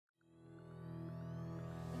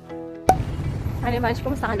Honeybunch,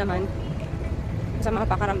 kumusta ka naman? Sa mga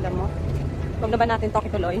pakaramdam mo? Huwag na ba natin to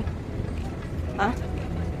ituloy? Ha?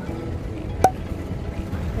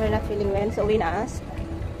 We're not feeling well, so uwi na us.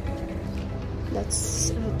 That's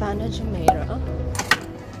Rotana, Jumeirah.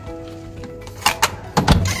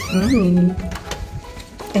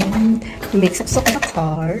 And mix up the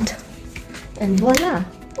card. And voila!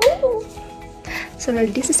 Ooh. So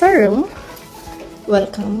this is our room.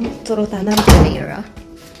 Welcome to Rotana, Jumeirah.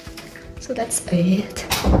 So that's it.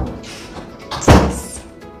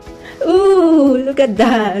 Ooh, look at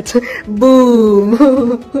that! Boom!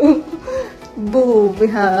 Boom! We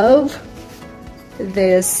have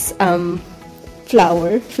this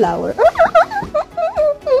flower.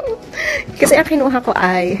 Kasi ang kinuha ko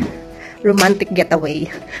ay romantic getaway.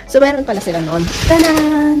 So meron pala sila noon.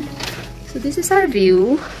 Tanan! So this is our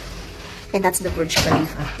view. And that's the Burj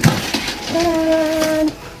Khalifa.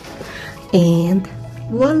 Tanan! And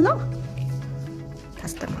voila!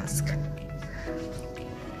 That's the mask.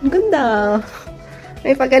 Ang ganda.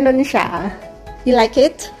 May pag-ganon siya. You like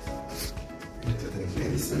it?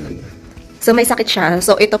 So may sakit siya.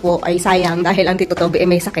 So ito po ay sayang dahil ang Tito Toby ay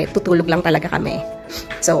may sakit. Tutulog lang talaga kami.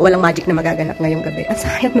 So walang magic na magaganap ngayong gabi. At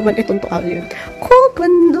sayang naman itong tuwalya. Oh,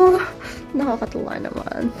 ganda. Nakakatuwa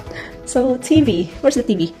naman. So TV. Where's the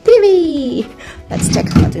TV? TV! Let's check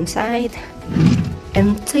what's inside.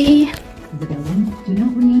 Empty.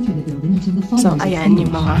 So, ayan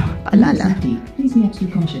yung mga paalala.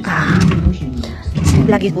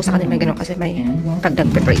 Lagi po sa kanila may ganun kasi may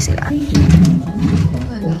pagdag-pray sila.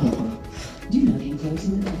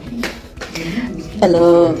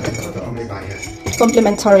 Hello.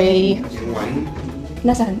 Complimentary.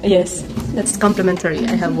 Nasaan? Yes. That's complimentary.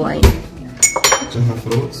 I have wine.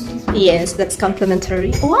 Yes, that's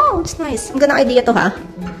complimentary. Wow, it's nice. Ang gandang idea to, ha?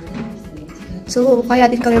 So, kaya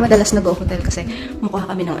din kami madalas nag-hotel kasi mukha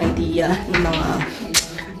kami ng idea ng mga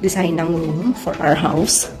design ng room for our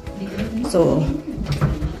house. So,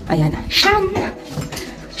 ayan na. Shan!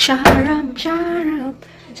 Sharam! Sharam!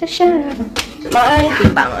 Sharam! May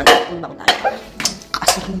timbangan. Timbang tayo.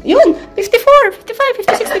 Yun! 54! 55!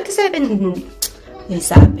 56! 57! Yung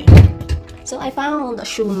sabi. So, I found a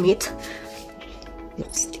shoe meat.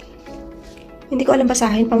 Hindi ko alam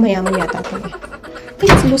basahin, pang mayaman yata ito eh.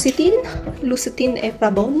 It's Lucitin. Lucitin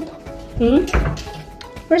Eprabon.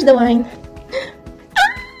 Where's the wine? Ah!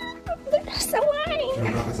 There's the wine!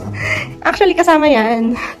 Actually, kasama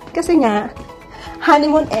yan. Kasi nga,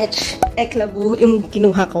 honeymoon eclabu yung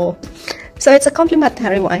kinuha ko. So, it's a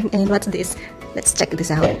complimentary wine. And what's this? Let's check this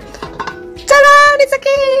out. Taran! It's a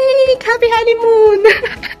cake! Happy honeymoon!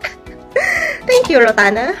 Thank you,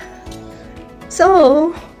 Rotana. So,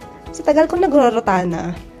 sa tagal kong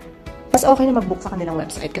nag-Rotana, mas okay na mag-book sa kanilang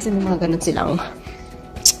website kasi may mga ganun silang.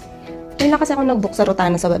 Kailan kasi ako nag-book sa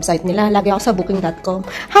Rotana sa website nila. Lagi ako sa booking.com.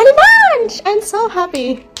 Honeybunch! I'm so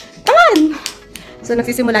happy! Come on! So,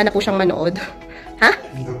 nagsisimula na po siyang manood. Ha?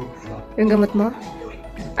 Yung gamot mo?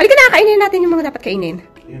 Alika na, kainin natin yung mga dapat kainin.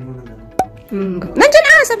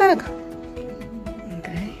 Nandyan sa bag!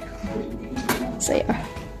 Okay. So, yeah.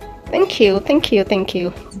 Thank you.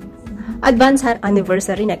 Advance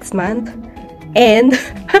anniversary next month. And,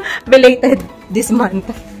 belated this month.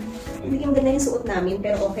 Hindi yung ganda yung suot namin,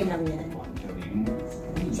 pero okay lang yan.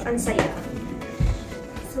 So, ang saya.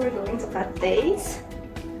 So, we're going to cut this.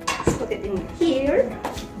 Let's put it in here.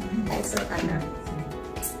 Thanks, Rotana.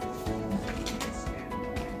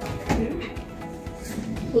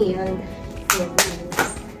 Ayan.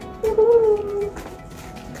 Woohoo!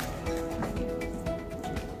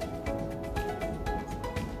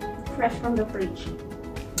 Fresh from the fridge.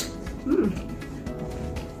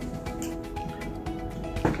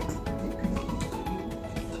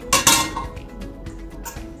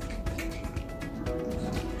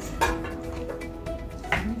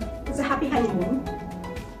 It's a happy honeymoon.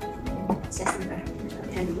 It says in there,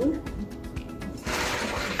 happy honeymoon.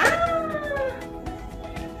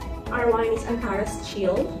 Our wine is Ankara's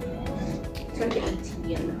Chill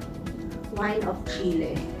 2018. Wine of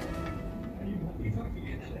Chile.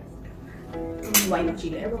 Wine of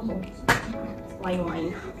Chile. Ewan ko.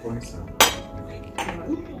 Wine. 1,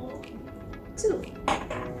 2.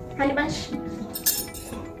 Honeybunch.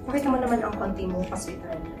 Pakita mo naman ang konti mo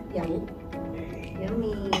pasweetan. Yummy.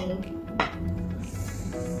 Yummy.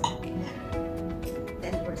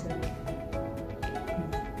 10%.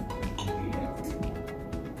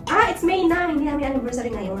 It's May 9. Hindi namin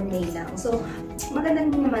anniversary ngayon. May lang. So, maganda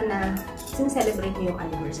naman na sincelebrate mo yung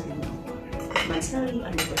anniversary mo. Monthsary,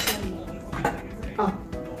 anniversary. Oh.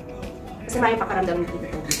 Kasi may pakaramdam dito.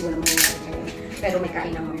 Gusto mo naman nangyari. Pero may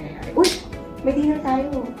kain ang mangyayari. Uy! May dinner tayo.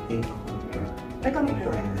 Ay, kami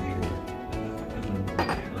po.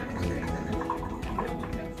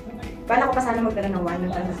 Bala ko pa sana magdala ng wine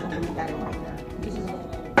ng tanong sa komentaryo wine na.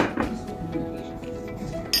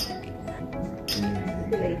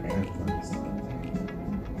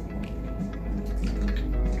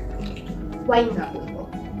 Wine nga po ito.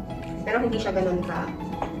 Pero hindi siya ganun ka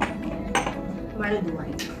mild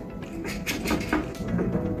wine.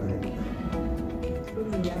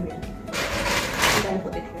 Yummy. I'm gonna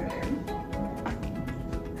put it here.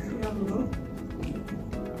 Yummy.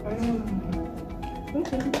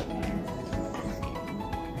 Okay.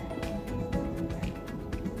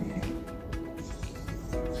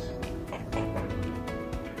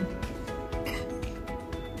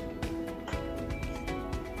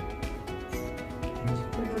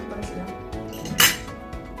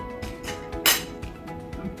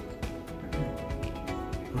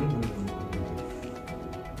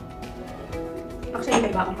 Actually,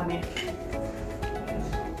 may bakong kami.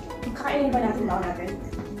 Kakainin ba natin bakong natin?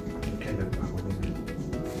 Kailan pa ako doon?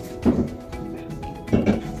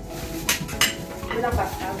 Walang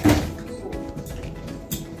pasta.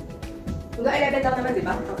 Hanggang 11 daw naman, di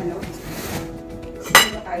ba? Ang ano?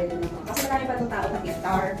 Hindi tayo din naman. Kasi marami pa itong tao na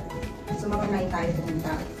iftar. So, mga 9 tayo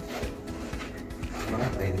pumunta. Mga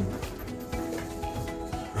 10.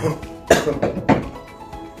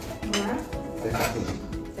 Mga?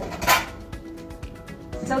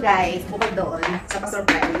 So guys, bukod doon, sa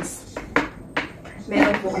pa-surprise,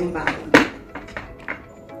 meron po kaming bago.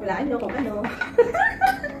 Walaan nyo kung ano.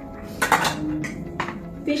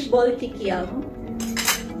 Fishball kikiam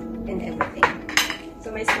and everything.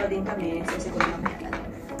 So may straw din kami, so siguro mamaya na.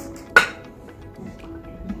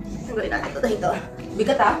 Ang gawin natin ito dito.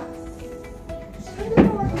 Bigat ah. I don't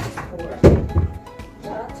know what this is for.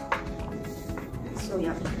 But, so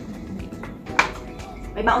yeah.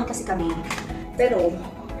 May baon kasi kami. Pero,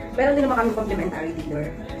 meron din naman kami complimentary dinner.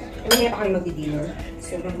 Mamaya pa kami magdi-dinner.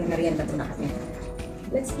 So, mag-merienda na kami.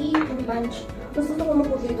 Let's eat and lunch. Gusto ko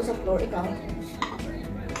mapupo dito sa floor. Ikaw?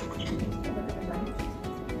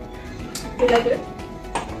 You like it?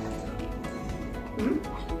 Hmm?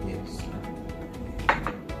 Yes.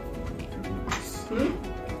 Hmm?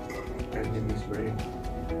 And in this way.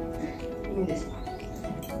 In this.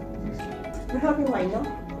 Masarap yung wine, no?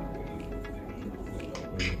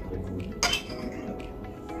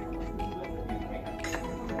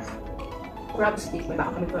 Crab stick. May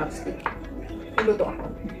baka kami crab stick. Iluto ako.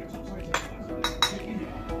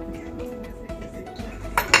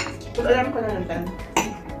 Kung alam ko na lang.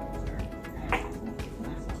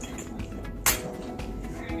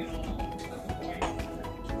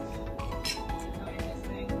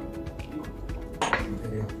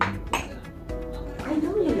 I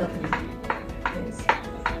know you love me. Yes.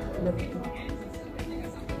 I love you.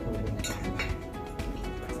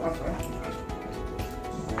 Okay.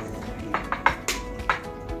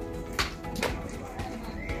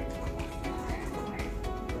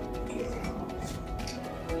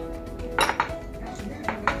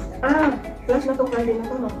 Plus na itong candy na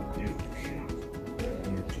ito, no?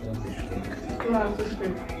 Yeah,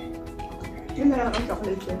 sister. Yun na lang ang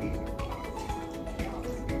chocolate siya.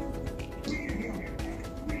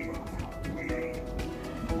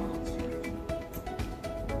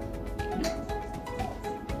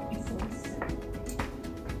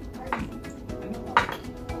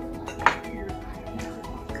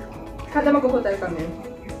 Kada mag-hotel kami,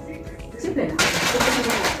 simple na. Pupusin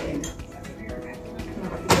na natin.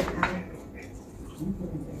 Makapilip na.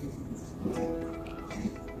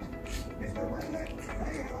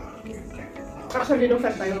 Actually, nung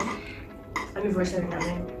first tayo, anniversary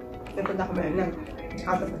namin. Napunta kami lang.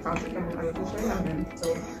 Out of the country kami ang anniversary namin.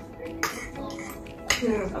 So,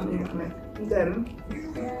 yun ang kami na kami. And then,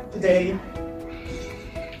 today,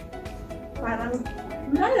 parang,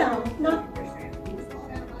 wala lang, no?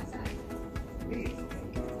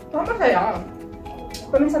 Napakasaya.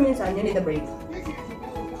 Paminsan-minsan, you need a break.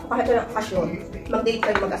 Kahit walang okasyon, mag-date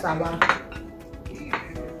kayo mag-asawa.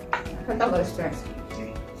 Hantang stress.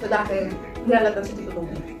 So dahil, nilalagyan si Tito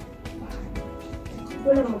Toby.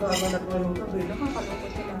 Walang magaganap mo ng gabi.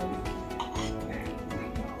 Nakakalungkot sa lahat.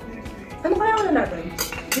 Ano kaya wala natin?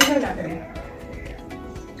 Dinner natin.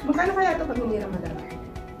 Magkano kaya ito pag hindi Ramadan?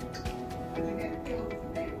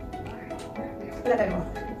 Wala tayo mo?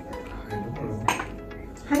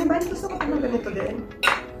 Honeybunch, gusto ko pang ganito din.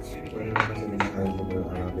 Wala na kasi minakain mo yung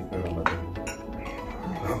Arabic na Ramadan.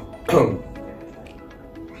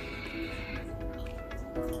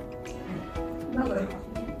 Bakit?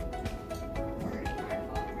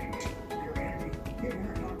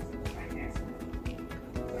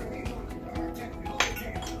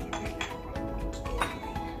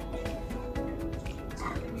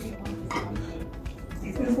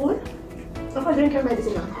 Beautiful? Ako drink your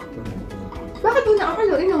medicine na. Bakit doon na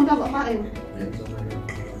ako inom bago kain?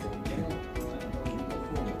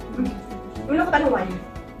 Wala ka pa ng wine?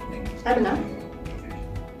 Ano na?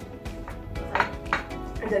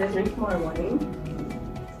 I'm gonna drink more wine.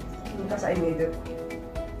 Because I need it.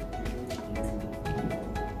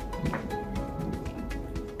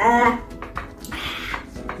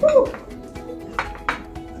 Woo!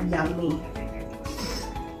 Yummy.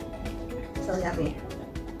 So yummy.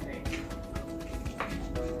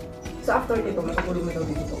 So after nito, matutulog na daw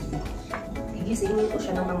dito. Gigisingin ko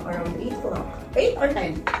siya naman around 8 o'clock. 8 or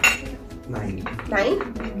 10? 9.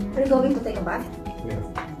 9? Are you going to take a bath? Yeah.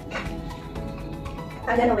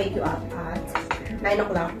 I'm gonna wake you up at 9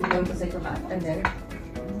 o'clock. You're going to take a bath and then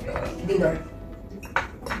dinner.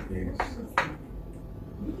 Yes.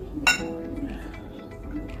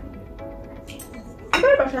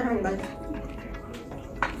 Ano ba siya honeybunch?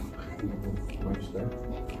 What's that?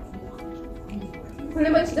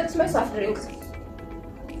 Honeybunch, that's my soft drinks.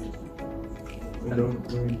 I don't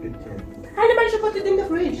drink it yet. Honeybunch, you put it in the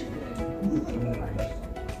fridge.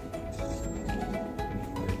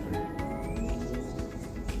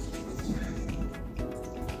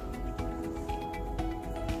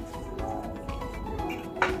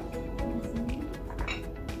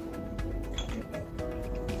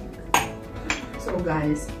 So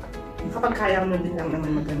guys, kapag kaya mo din lang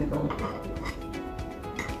naman magganito.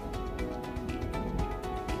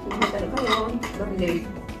 Magkano kayo, mag-late.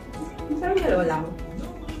 Masarap dalawa lang.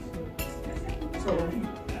 So,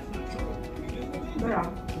 yeah.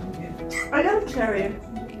 I love cherry.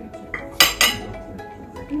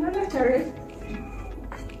 I love cherry.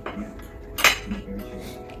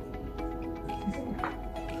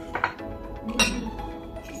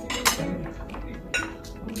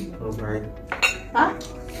 Alright. Huh?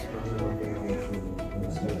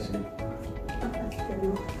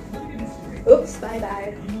 Oops,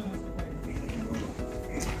 bye-bye.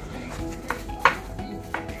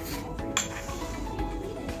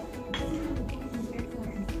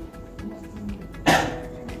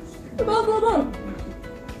 Go.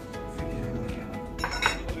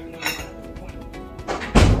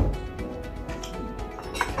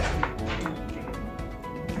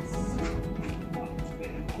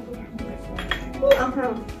 Ang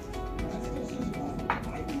sarap.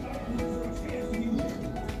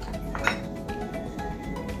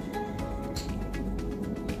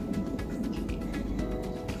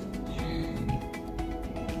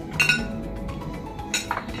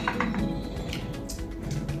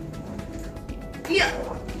 Yeah.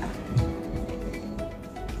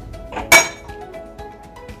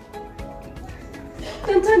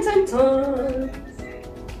 Tan.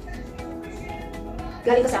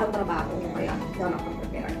 Galing kasi akong trabaho, kaya hindi ako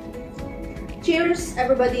prepare. Cheers,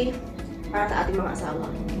 everybody, para sa ating mga asawa.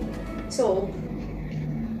 So,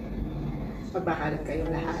 magbahalag kayo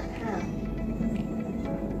lahat, ha?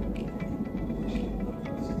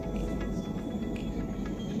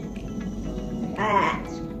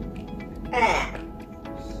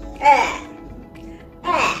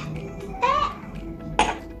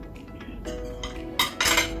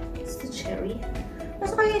 It's the cherry.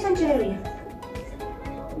 Nasa kaya isang cherry?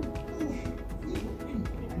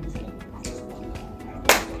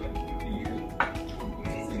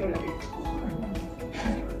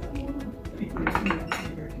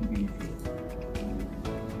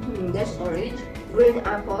 There's orange, green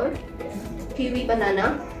apple, kiwi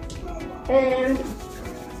banana, and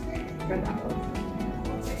red apple.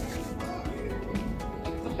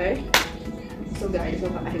 Okay. So guys,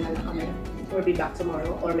 magpapahinga na kami. We'll be back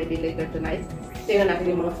tomorrow or maybe later tonight. Tingnan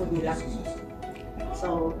natin yung mga food nila.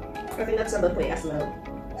 So, I think that's a buffet as well.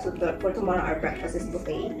 So for tomorrow, our breakfast is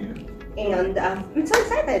buffet. And I'm so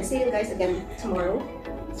excited. See you guys again tomorrow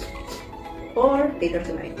or later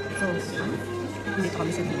tonight. So, dito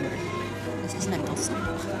kami sa dinner. This is lentils.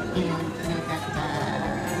 And look at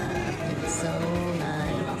that. It's so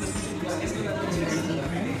nice. And then here,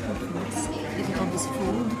 of course, you can always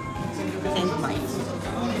food and wine.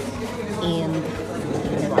 And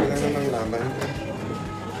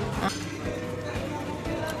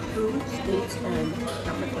fruits, dates, and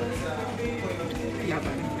chocolate.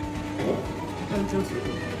 Yaban. And juice.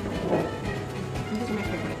 This is my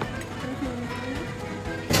favorite.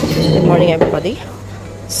 Good morning, everybody.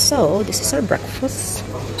 So this is our breakfast.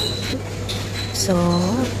 So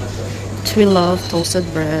we love toasted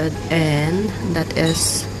bread, and that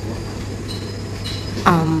is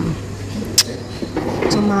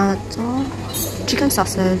tomato, chicken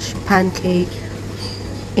sausage, pancake,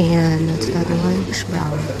 and what's the other one? Fish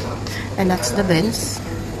brown. And that's the beans,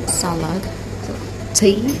 salad,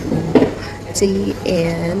 tea,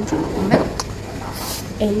 and milk.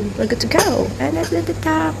 And we're good to go. And let's let the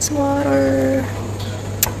tax water.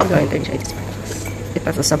 I'm going to enjoy this breakfast.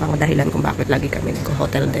 Ito sa mga dahilan kung bakit lagi kami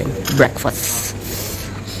nag-hotel din. Breakfast.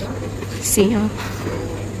 See ya.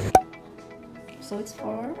 So it's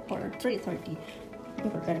 4 or 3:30.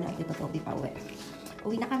 I-prepare natin ito. Toby pa uwi.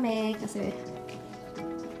 Uwi na kami kasi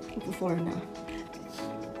 4 na.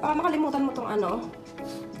 Baka makalimutan mo tong ano.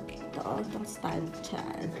 Itong stand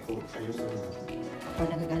chan. Or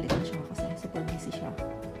nagagalit na siya kasi super busy siya.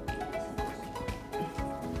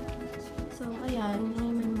 So, ayan.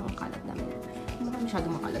 Yung mga kalat namin. Hindi ba masyado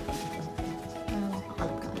makalat pa dito?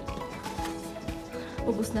 Kakalat-kalat.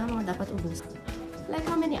 Ubus na mga dapat ubus. Like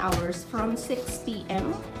how many hours? From 6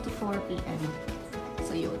 p.m. to 4 p.m.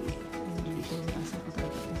 So, yun. Dito yung nasa ko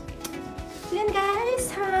talaga. So, yan guys.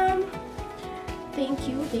 Thank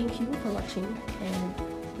you for watching. And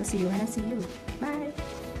we'll see you when I see you. Bye!